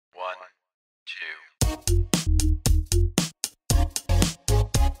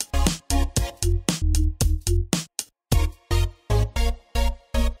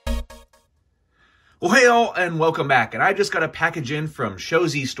Well, hey all, and welcome back. And I just got a package in from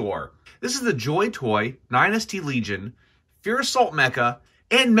Shozy Store. This is the JoyToy 9ST Legion, Fear Assault Mecha,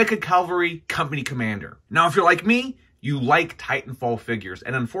 and Mecha Cavalry Company Commander. Now, if you're like me, you like Titanfall figures.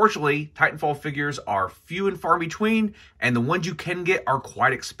 And unfortunately, Titanfall figures are few and far between, and the ones you can get are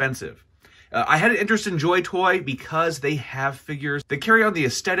quite expensive. I had an interest in JoyToy because they have figures that carry on the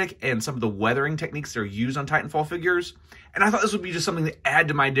aesthetic and some of the weathering techniques that are used on Titanfall figures. And I thought this would be just something to add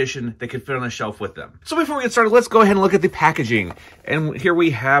to my edition that could fit on the shelf with them. So before we get started, let's go ahead and look at the packaging. And here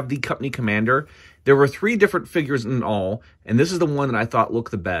we have the Company Commander. There were 3 different figures in all, and this is the one that I thought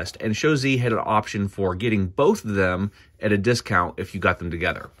looked the best. And Shozy had an option for getting both of them at a discount if you got them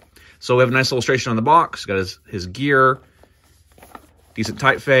together. So we have a nice illustration on the box. Got his gear, decent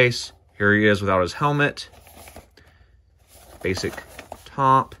typeface. Here he is without his helmet. Basic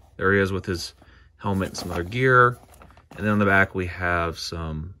top. There he is with his helmet and some other gear. And then on the back, we have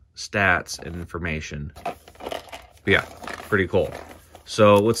some stats and information. But yeah, pretty cool.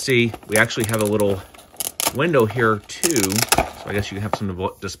 So let's see. We actually have a little window here too. So I guess you can have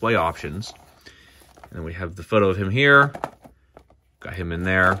some display options. And then we have the photo of him here. Got him in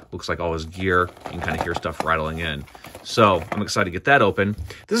there. Looks like all his gear. You can kind of hear stuff rattling in. So I'm excited to get that open.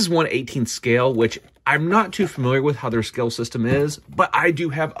 This is 1/18 scale, which I'm not too familiar with how their scale system is, but I do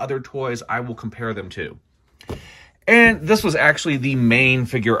have other toys I will compare them to. And this was actually the main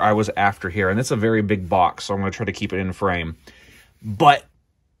figure I was after here, and it's a very big box, so I'm going to try to keep it in frame. But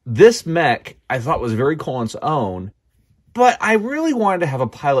this mech I thought was very cool on its own, but I really wanted to have a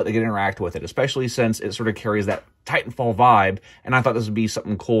pilot that could interact with it, especially since it sort of carries that Titanfall vibe, and I thought this would be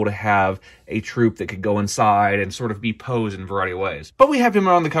something cool to have a troop that could go inside and sort of be posed in a variety of ways. But we have him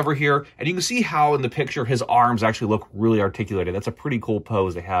on the cover here, and you can see how in the picture his arms actually look really articulated. That's a pretty cool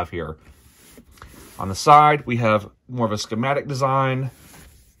pose they have here. On the side, we have more of a schematic design.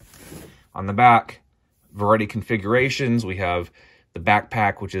 On the back, variety of configurations. We have the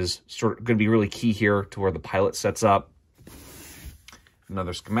backpack, which is sort of going to be really key here to where the pilot sets up.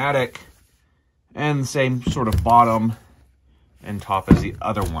 Another schematic. And the same sort of bottom and top as the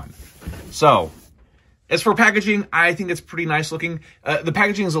other one. So, as for packaging, I think it's pretty nice looking. The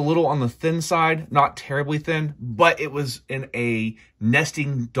packaging is a little on the thin side, not terribly thin, but it was in a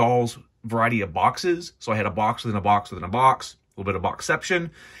nesting dolls variety of boxes. So I had a box within a box within a box, a little bit of boxception,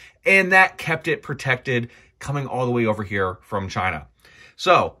 and that kept it protected coming all the way over here from China.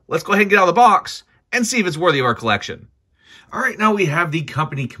 So let's go ahead and get out of the box and see if it's worthy of our collection. All right, now we have the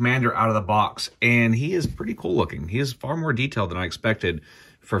Company Commander out of the box, and he is pretty cool looking. He is far more detailed than I expected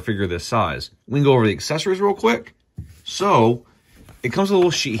for a figure this size. We can go over the accessories real quick. So it comes with a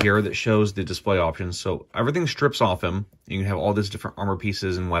little sheet here that shows the display options. So everything strips off him. You can have all these different armor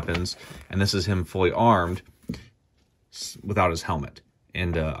pieces and weapons, and this is him fully armed without his helmet.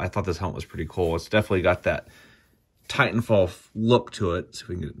 And I thought this helmet was pretty cool. It's definitely got that Titanfall look to it. See if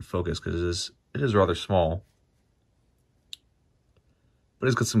we can get it in focus, because it is rather small. But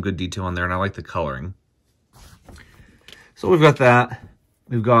it's got some good detail in there, and I like the coloring. So we've got that.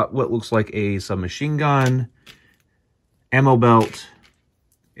 We've got what looks like a submachine gun, ammo belt,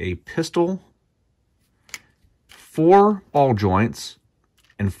 a pistol, 4 ball joints,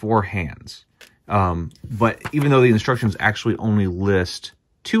 and 4 hands. But even though the instructions actually only list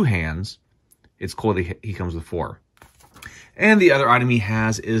 2 hands, it's cool that he comes with 4. And the other item he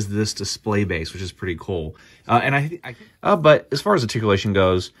has is this display base, which is pretty cool. But as far as articulation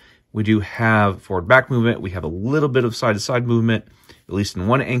goes, we do have forward back movement. We have a little bit of side to side movement, at least in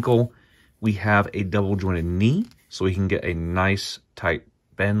one ankle. We have a double jointed knee, so we can get a nice tight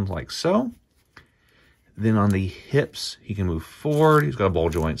bend like so. Then on the hips, he can move forward. He's got a ball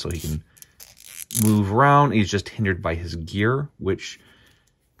joint, so he can move around. He's just hindered by his gear, which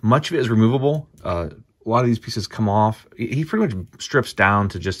much of it is removable. A lot of these pieces come off. He pretty much strips down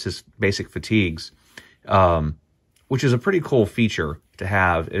to just his basic fatigues, which is a pretty cool feature to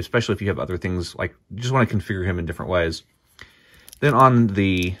have, especially if you have other things, like you just want to configure him in different ways. Then on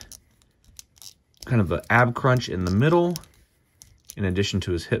the kind of the ab crunch in the middle, in addition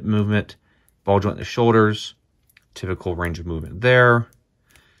to his hip movement, ball joint in the shoulders, typical range of movement there.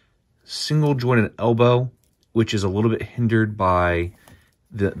 Single jointed elbow, which is a little bit hindered by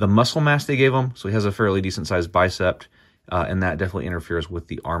the muscle mass they gave him. So he has a fairly decent sized bicep, and that definitely interferes with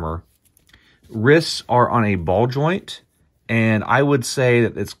the armor. Wrists are on a ball joint, and I would say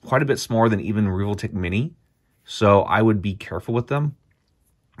that it's quite a bit smaller than even Revoltic Mini. So I would be careful with them.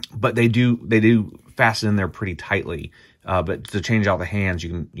 But they do fasten in there pretty tightly. But to change out the hands, you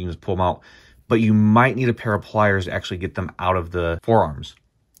can just pull them out. But you might need a pair of pliers to actually get them out of the forearms.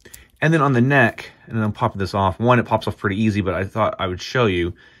 And then on the neck, and then I'm popping this off. One, it pops off pretty easy, but I thought I would show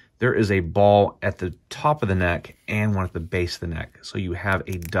you. there is a ball at the top of the neck and one at the base of the neck. So you have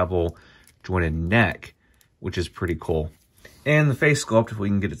a double jointed neck, which is pretty cool. And the face sculpt, if we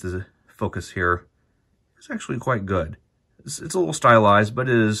can get it to focus here, is actually quite good. It's a little stylized, but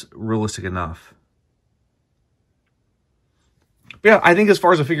it is realistic enough. But yeah, I think as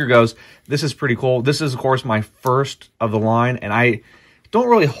far as the figure goes, this is pretty cool. This is, of course, my first of the line, and I don't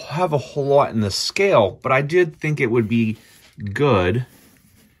really have a whole lot in the scale, but I did think it would be good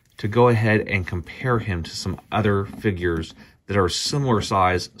to go ahead and compare him to some other figures that are similar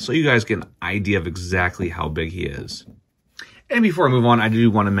size, so you guys get an idea of exactly how big he is. And before I move on, I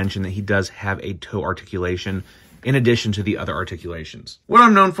do want to mention that he does have a toe articulation in addition to the other articulations. What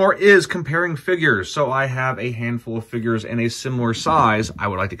I'm known for is comparing figures, so I have a handful of figures in a similar size I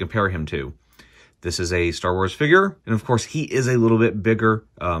would like to compare him to. This is a Star Wars figure, and of course he is a little bit bigger,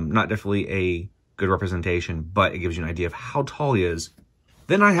 not definitely a good representation, but it gives you an idea of how tall he is.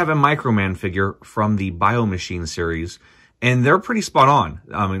 Then I have a Microman figure from the Biomachine series, and they're pretty spot on.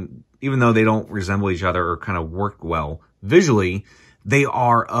 I mean, even though they don't resemble each other or kind of work well visually, they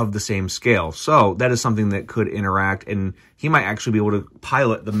are of the same scale. So that is something that could interact, and he might actually be able to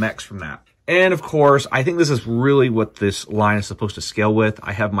pilot the mechs from that. And of course, I think this is really what this line is supposed to scale with.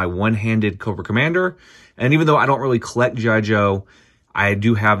 I have my one-handed Cobra Commander, and even though I don't really collect G.I. Joe, I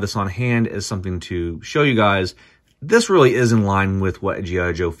do have this on hand as something to show you guys. This really is in line with what a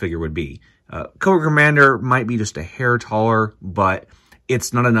G.I. Joe figure would be. Cobra Commander might be just a hair taller, but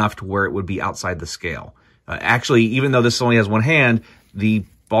it's not enough to where it would be outside the scale. Actually, even though this only has one hand, the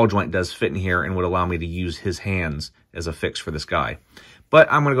ball joint does fit in here and would allow me to use his hands as a fix for this guy.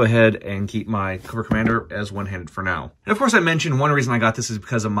 But I'm going to go ahead and keep my Cobra Commander as one-handed for now. And of course, I mentioned one reason I got this is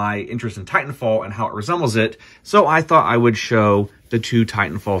because of my interest in Titanfall and how it resembles it. So I thought I would show the two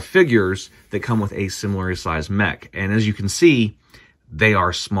Titanfall figures that come with a similar sized mech. And as you can see, they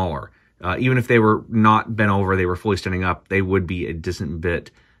are smaller. Even if they were not bent over, they were fully standing up, they would be a decent bit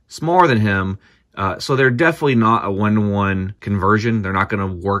smaller than him. So they're definitely not a one-to-one conversion. They're not going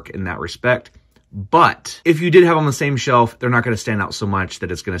to work in that respect. But if you did have them on the same shelf, they're not going to stand out so much that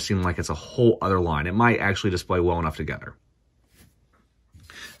it's going to seem like it's a whole other line. It might actually display well enough together.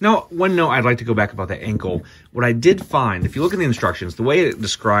 Now, one note I'd like to go back about the ankle. What I did find, if you look at the instructions, the way it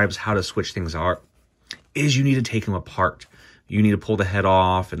describes how to switch things out is you need to take them apart. You need to pull the head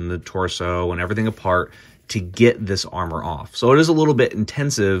off and the torso and everything apart to get this armor off. So it is a little bit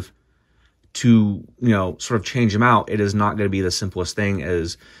intensive to, sort of change them out. It is not going to be the simplest thing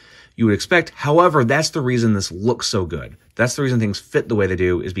as you would expect. However, that's the reason this looks so good. That's the reason things fit the way they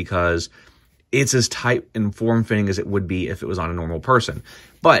do, is because it's as tight and form-fitting as it would be if it was on a normal person.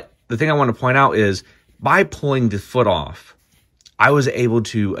 But the thing I want to point out is, by pulling the foot off, I was able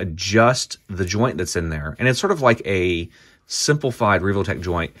to adjust the joint that's in there. And it's sort of like a simplified Revoltech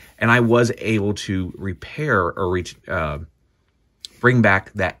joint. And I was able to repair or bring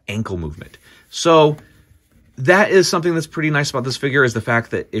back that ankle movement. So that is something that's pretty nice about this figure, is the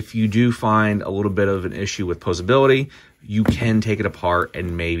fact that if you do find a little bit of an issue with posability, you can take it apart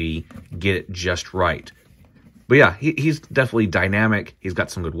and maybe get it just right. But yeah, he's definitely dynamic. He's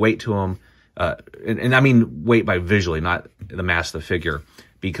got some good weight to him. And I mean weight by visually, not the mass of the figure,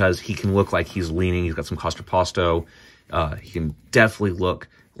 because he can look like he's leaning. He's got some costopasto. He can definitely look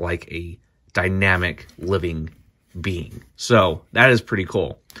like a dynamic living being. So that is pretty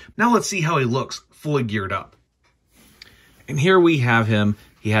cool. Now let's see how he looks fully geared up. And here we have him.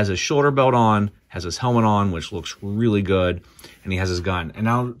 He has his shoulder belt on, has his helmet on, which looks really good, and he has his gun. And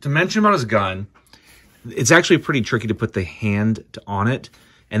now, to mention about his gun, it's actually pretty tricky to put the hand on it,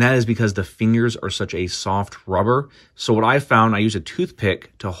 and that is because the fingers are such a soft rubber. So what I found, I use a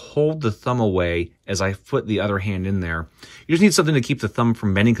toothpick to hold the thumb away as I put the other hand in there. You just need something to keep the thumb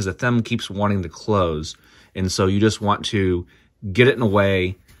from bending, because the thumb keeps wanting to close. And so you just want to get it in a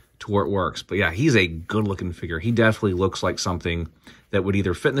way to where it works. But yeah, he's a good looking figure. He definitely looks like something that would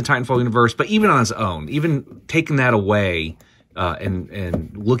either fit in the Titanfall universe, but even on its own, even taking that away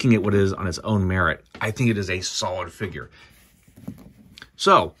and looking at what it is on its own merit, I think it is a solid figure.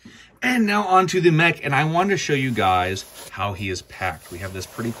 So, and now onto the mech, and I wanted to show you guys how he is packed. We have this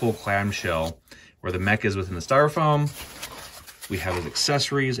pretty cool clamshell where the mech is within the styrofoam. We have his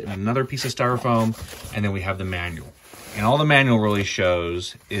accessories in another piece of styrofoam, and then we have the manual. And all the manual really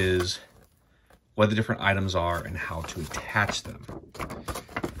shows is what the different items are and how to attach them.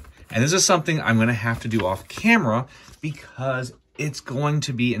 And this is something I'm going to have to do off camera because it's going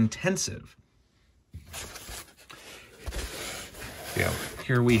to be intensive. Yeah,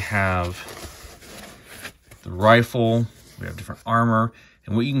 here we have the rifle, we have different armor,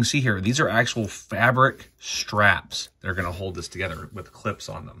 and what you can see here, these are actual fabric straps that are going to hold this together with clips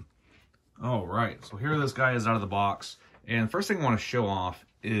on them. All right, so here this guy is out of the box. And first thing I want to show off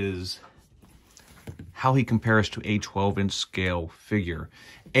is how he compares to a 12-inch scale figure.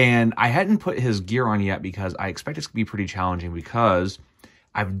 And I hadn't put his gear on yet because I expect it's going to be pretty challenging because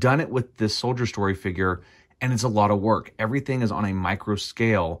I've done it with this Soldier Story figure and it's a lot of work. Everything is on a micro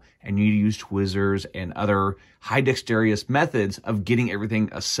scale and you need to use tweezers and other high dexterous methods of getting everything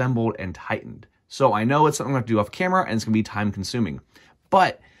assembled and tightened. So I know it's something I have to do off camera and it's going to be time consuming.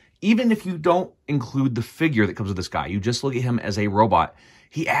 But even if you don't include the figure that comes with this guy, you just look at him as a robot,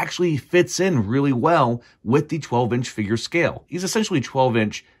 he actually fits in really well with the 12-inch figure scale. He's essentially a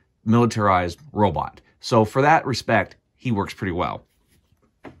 12-inch militarized robot. So for that respect, he works pretty well.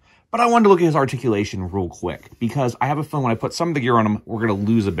 But I wanted to look at his articulation real quick because I have a feeling when I put some of the gear on him, we're going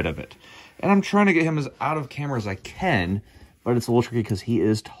to lose a bit of it. And I'm trying to get him as out of camera as I can, but it's a little tricky because he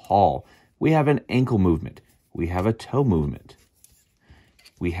is tall. We have an ankle movement. We have a toe movement.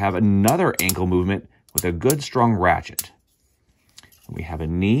 We have another ankle movement with a good strong ratchet. We have a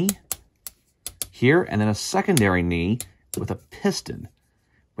knee here, and then a secondary knee with a piston.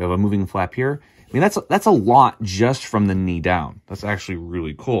 We have a moving flap here. I mean, that's a lot just from the knee down. That's actually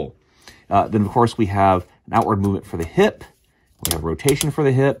really cool. Then, of course, we have an outward movement for the hip. We have rotation for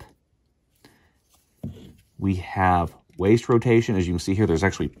the hip. We have waist rotation. As you can see here, there's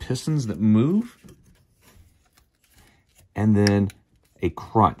actually pistons that move. And then a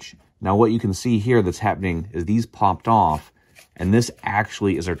crunch. Now, what you can see here that's happening is these popped off. And this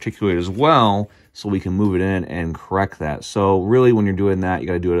actually is articulated as well, so we can move it in and correct that. So really, when you're doing that, you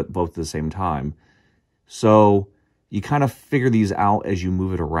got to do it both at the same time. So you kind of figure these out as you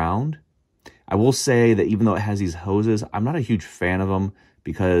move it around. I will say that even though it has these hoses, I'm not a huge fan of them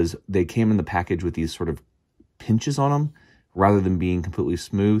because they came in the package with these sort of pinches on them rather than being completely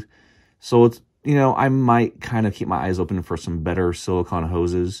smooth. So it's, you know, I might kind of keep my eyes open for some better silicone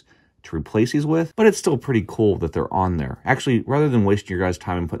hoses to replace these with, but it's still pretty cool that they're on there. Actually, rather than wasting your guys'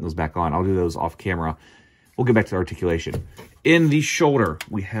 time and putting those back on, I'll do those off camera. We'll get back to the articulation. In the shoulder,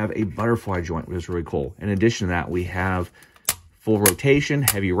 we have a butterfly joint, which is really cool. In addition to that, we have full rotation,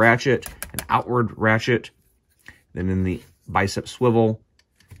 heavy ratchet, an outward ratchet, then in the bicep swivel.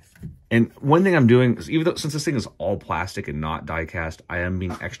 And one thing I'm doing is, even though since this thing is all plastic and not die cast, I am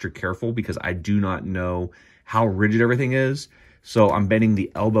being extra careful because I do not know how rigid everything is. So I'm bending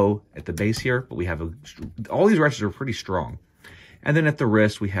the elbow at the base here, but we have all these ratchets are pretty strong. And then at the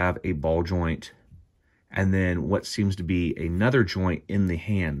wrist, we have a ball joint, and then what seems to be another joint in the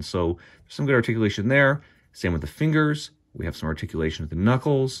hand. So some good articulation there. Same with the fingers. We have some articulation with the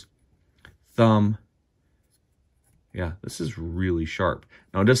knuckles, thumb. Yeah, this is really sharp.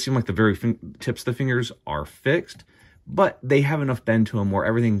 Now, it does seem like the very tips of the fingers are fixed, but they have enough bend to them where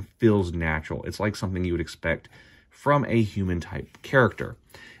everything feels natural. It's like something you would expect from a human-type character.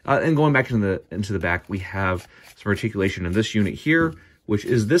 And going back into the back, we have some articulation in this unit here, which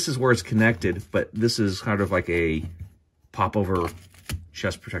is, this is where it's connected, but this is kind of like a pop-over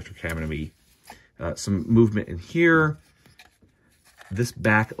chest protector cam. Some movement in here. This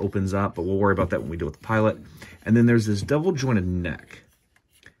back opens up, but we'll worry about that when we deal with the pilot. And then there's this double-jointed neck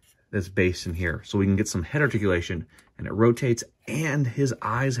that's based in here, so we can get some head articulation, and it rotates, and his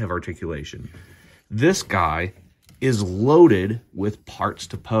eyes have articulation. This guy is loaded with parts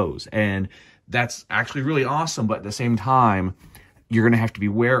to pose, and that's actually really awesome, but at the same time, you're going to have to be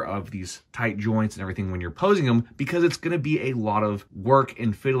aware of these tight joints and everything when you're posing him, because it's going to be a lot of work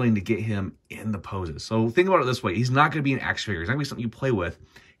and fiddling to get him in the poses. So think about it this way. He's not going to be an action figure. He's not going to be something you play with.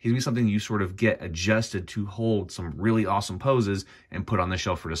 He's going to be something you sort of get adjusted to hold some really awesome poses and put on the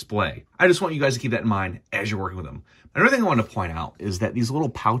shelf for display. I just want you guys to keep that in mind as you're working with him. Another thing I want to point out is that these little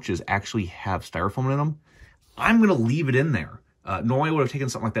pouches actually have styrofoam in them. I'm going to leave it in there. Normally I would have taken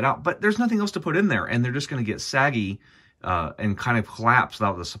something like that out, but there's nothing else to put in there, and they're just going to get saggy and kind of collapse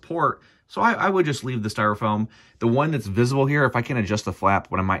without the support. So I would just leave the styrofoam. The one that's visible here, if I can adjust the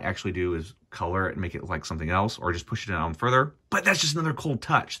flap, what I might actually do is color it and make it like something else, or just push it down further. But that's just another cool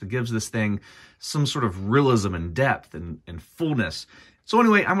touch that gives this thing some sort of realism and depth and fullness. So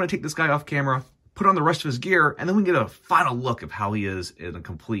anyway, I'm going to take this guy off camera, put on the rest of his gear, and then we can get a final look of how he is in a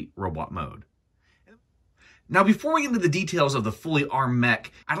complete robot mode. Now, before we get into the details of the fully armed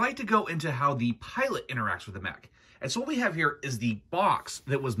mech, I'd like to go into how the pilot interacts with the mech. And so what we have here is the box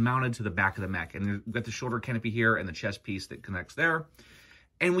that was mounted to the back of the mech. And we've got the shoulder canopy here and the chest piece that connects there.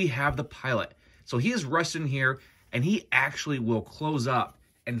 And we have the pilot. So he is resting here, and he actually will close up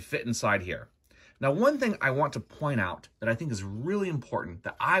and fit inside here. Now, one thing I want to point out that I think is really important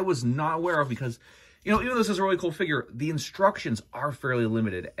that I was not aware of, because, you know, even though this is a really cool figure, the instructions are fairly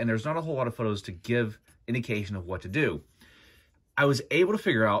limited, and there's not a whole lot of photos to give indication of what to do. I was able to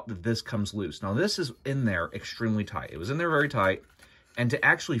figure out that this comes loose. Now, this is in there extremely tight. It was in there very tight. And to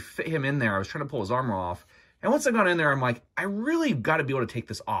actually fit him in there, I was trying to pull his armor off. And once I got in there, I'm like, I really got to be able to take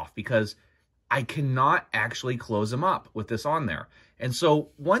this off because I cannot actually close him up with this on there. And so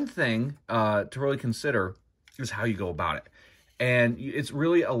one thing to really consider is how you go about it. And it's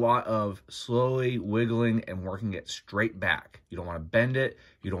really a lot of slowly wiggling and working it straight back. You don't want to bend it.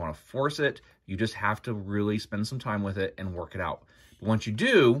 You don't want to force it. You just have to really spend some time with it and work it out. But once you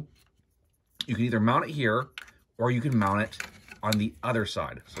do, you can either mount it here or you can mount it on the other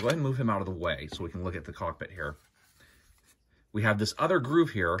side. So go ahead and move him out of the way so we can look at the cockpit here. We have this other groove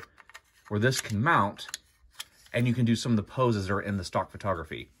here where this can mount, and you can do some of the poses that are in the stock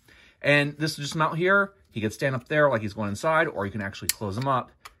photography. And this will just mount here. He could stand up there like he's going inside, or you can actually close him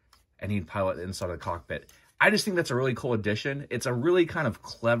up and he'd pilot inside of the cockpit. I just think that's a really cool addition. It's a really kind of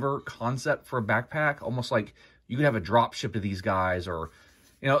clever concept for a backpack, almost like you could have a drop ship to these guys, or,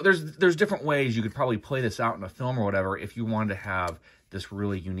 you know, there's different ways you could probably play this out in a film or whatever if you wanted to have this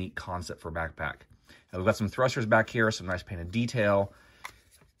really unique concept for a backpack. Now, we've got some thrusters back here, some nice painted detail,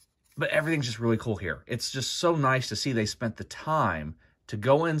 but everything's just really cool here. It's just so nice to see they spent the time to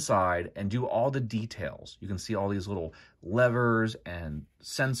go inside and do all the details. You can see all these little levers and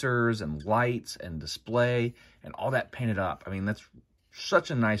sensors and lights and display and all that painted up. I mean, that's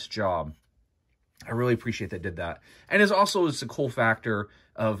such a nice job. I really appreciate they did that. And it's also a cool factor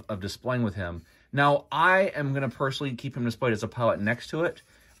of displaying with him. Now, I am going to personally keep him displayed as a pilot next to it,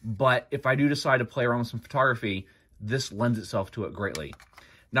 but if I do decide to play around with some photography, this lends itself to it greatly.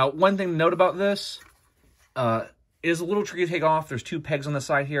 Now, one thing to note about this, it is a little tricky to take off. There's two pegs on the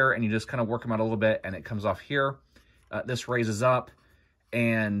side here, and you just kind of work them out a little bit, and it comes off here. This raises up,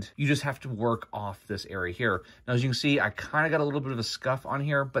 and you just have to work off this area here. Now, as you can see, I kind of got a little bit of a scuff on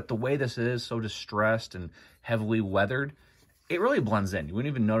here, but the way this is so distressed and heavily weathered, it really blends in. You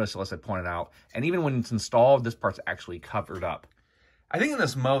wouldn't even notice unless I point it out. And even when it's installed, this part's actually covered up. I think in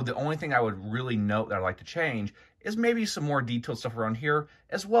this mode, the only thing I would really note that I'd like to change is maybe some more detailed stuff around here,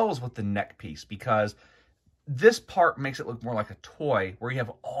 as well as with the neck piece, because this part makes it look more like a toy where you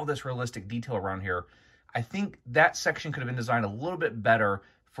have all this realistic detail around here. I think that section could have been designed a little bit better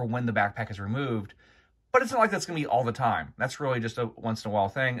for when the backpack is removed, but it's not like that's going to be all the time. That's really just a once in a while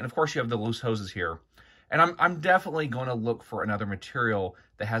thing. And of course you have the loose hoses here. And I'm definitely going to look for another material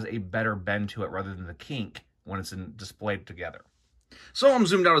that has a better bend to it rather than the kink when it's displayed together. So I'm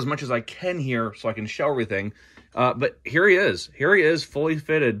zoomed out as much as I can here so I can show everything. But here he is. Here he is fully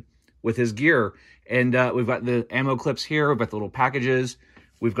fitted with his gear. And we've got the ammo clips here. We've got the little packages.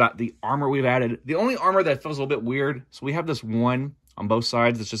 We've got the armor we've added. The only armor that feels a little bit weird, so we have this one on both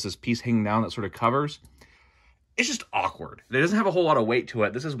sides. It's just this piece hanging down that sort of covers. It's just awkward. It doesn't have a whole lot of weight to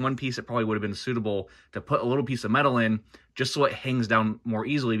it. This is one piece that probably would have been suitable to put a little piece of metal in just so it hangs down more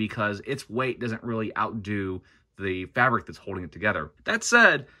easily because its weight doesn't really outdo the fabric that's holding it together. That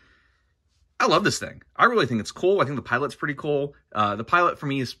said, I love this thing. I really think it's cool. I think the pilot's pretty cool. The pilot for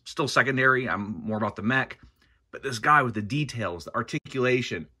me is still secondary. I'm more about the mech. But this guy with the details, the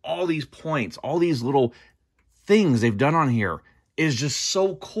articulation, all these points, all these little things they've done on here is just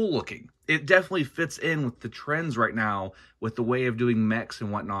so cool looking. It definitely fits in with the trends right now with the way of doing mechs and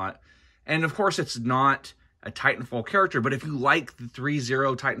whatnot. And of course, it's not a Titanfall character, but if you like the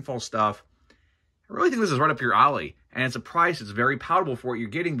 3.0 Titanfall stuff, I really think this is right up your alley. And it's a price that's very palatable for what you're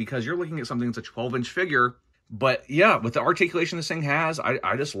getting because you're looking at something that's a 12-inch figure. But yeah, with the articulation this thing has,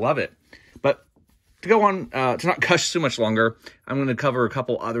 I just love it. But to go on, to not gush too much longer, I'm going to cover a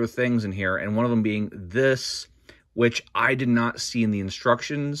couple other things in here. And one of them being this, which I did not see in the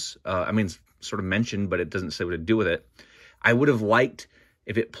instructions. I mean, it's sort of mentioned, but it doesn't say what to do with it. I would have liked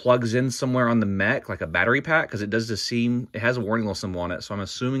if it plugs in somewhere on the mech, like a battery pack, because it does just seem, it has a warning little symbol on it. So I'm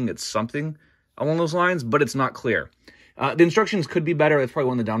assuming it's something along those lines, but it's not clear. The instructions could be better. That's probably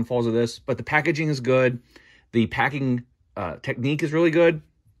one of the downfalls of this, but the packaging is good. The packing technique is really good.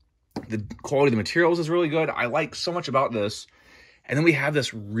 The quality of the materials is really good. I like so much about this. And then we have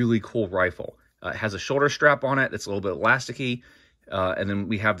this really cool rifle. It has a shoulder strap on it that's a little bit elasticy. And then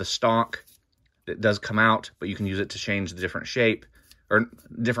we have the stock that does come out, but you can use it to change the different shape or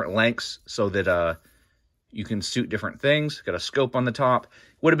different lengths so that you can suit different things. Got a scope on the top.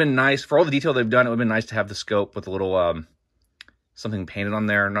 Would have been nice, for all the detail they've done, it would have been nice to have the scope with a little something painted on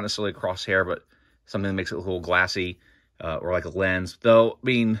there. Not necessarily a crosshair, but something that makes it a little glassy or like a lens. Though, I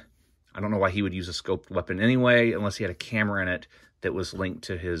mean, I don't know why he would use a scoped weapon anyway, unless he had a camera in it that was linked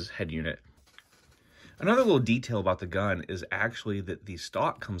to his head unit. Another little detail about the gun is actually that the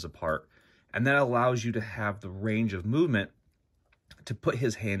stock comes apart, and that allows you to have the range of movement to put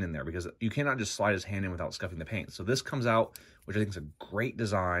his hand in there, because you cannot just slide his hand in without scuffing the paint. So this comes out, which I think is a great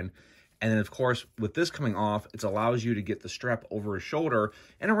design. And then, of course, with this coming off, it allows you to get the strap over his shoulder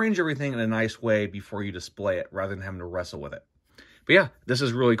and arrange everything in a nice way before you display it, rather than having to wrestle with it. But yeah, this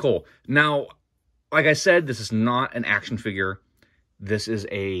is really cool. Now, like I said, this is not an action figure. This is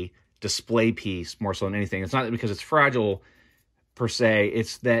a display piece more so than anything. It's not because it's fragile, per se.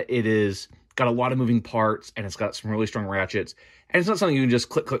 It's that it is got a lot of moving parts, and it's got some really strong ratchets. And it's not something you can just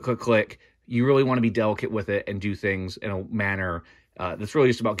click, click, click, click. You really want to be delicate with it and do things in a manner that's really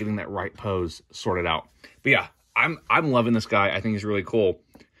just about getting that right pose sorted out. But yeah, I'm loving this guy. I think he's really cool.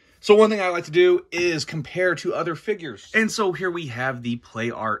 So one thing I like to do is compare to other figures. And so here we have the Play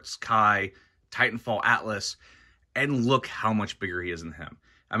Arts Kai Titanfall Atlas, and look how much bigger he is than him.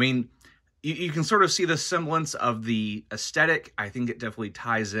 I mean, you can sort of see the semblance of the aesthetic. I think it definitely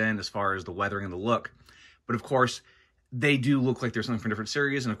ties in as far as the weathering and the look. But of course, they do look like they're something from different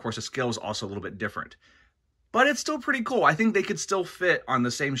series, and of course the scale is also a little bit different. But it's still pretty cool. I think they could still fit on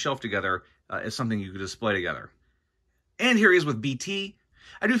the same shelf together as something you could display together. And here he is with BT.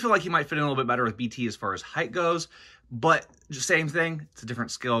 I do feel like he might fit in a little bit better with BT as far as height goes, but just same thing. It's a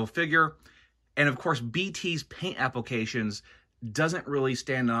different scale figure. And of course, BT's paint applications doesn't really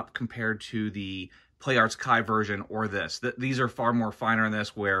stand up compared to the Play Arts Kai version or this. These are far more finer in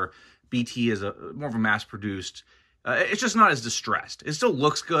this, where BT is more of a mass-produced. It's just not as distressed. It still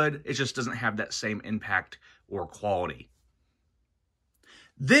looks good. It just doesn't have that same impact or quality.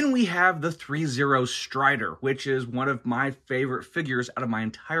 Then we have the 3-0 Strider, which is one of my favorite figures out of my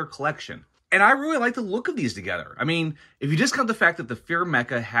entire collection. And I really like the look of these together. I mean, if you discount the fact that the Fear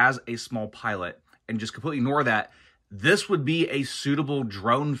Mecha has a small pilot and just completely ignore that, this would be a suitable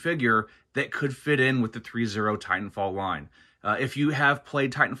drone figure that could fit in with the 3-0 Titanfall line. If you have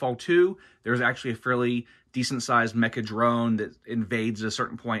played Titanfall 2, there's actually a fairly decent-sized mecha drone that invades at a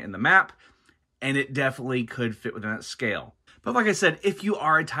certain point in the map, and it definitely could fit within that scale. But like I said, if you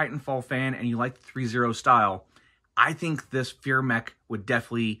are a Titanfall fan and you like the 3-0 style, I think this Fear Mech would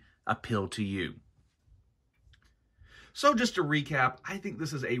definitely appeal to you. So just to recap, I think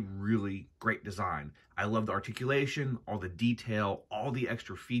this is a really great design. I love the articulation, all the detail, all the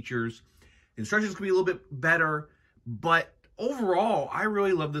extra features. Instructions could be a little bit better, but overall, I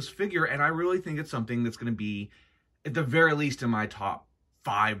really love this figure, and I really think it's something that's going to be, at the very least, in my top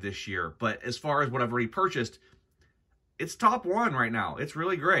 5 this year. But as far as what I've already purchased, it's top 1 right now. It's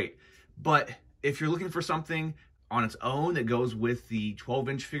really great. But if you're looking for something on its own that goes with the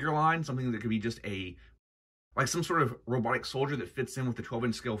 12-inch figure line, something that could be just like some sort of robotic soldier that fits in with the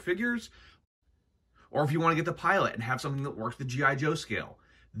 12-inch scale figures, or if you want to get the pilot and have something that works the G.I. Joe scale,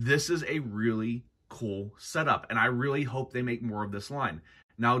 this is a really cool setup, and I really hope they make more of this line.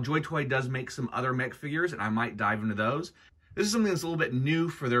 Now, JoyToy does make some other mech figures, and I might dive into those. This is something that's a little bit new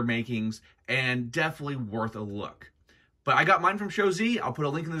for their makings, and definitely worth a look. But I got mine from Show Z. I'll put a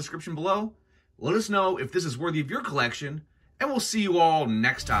link in the description below. Let us know if this is worthy of your collection, and we'll see you all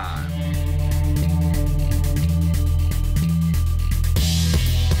next time.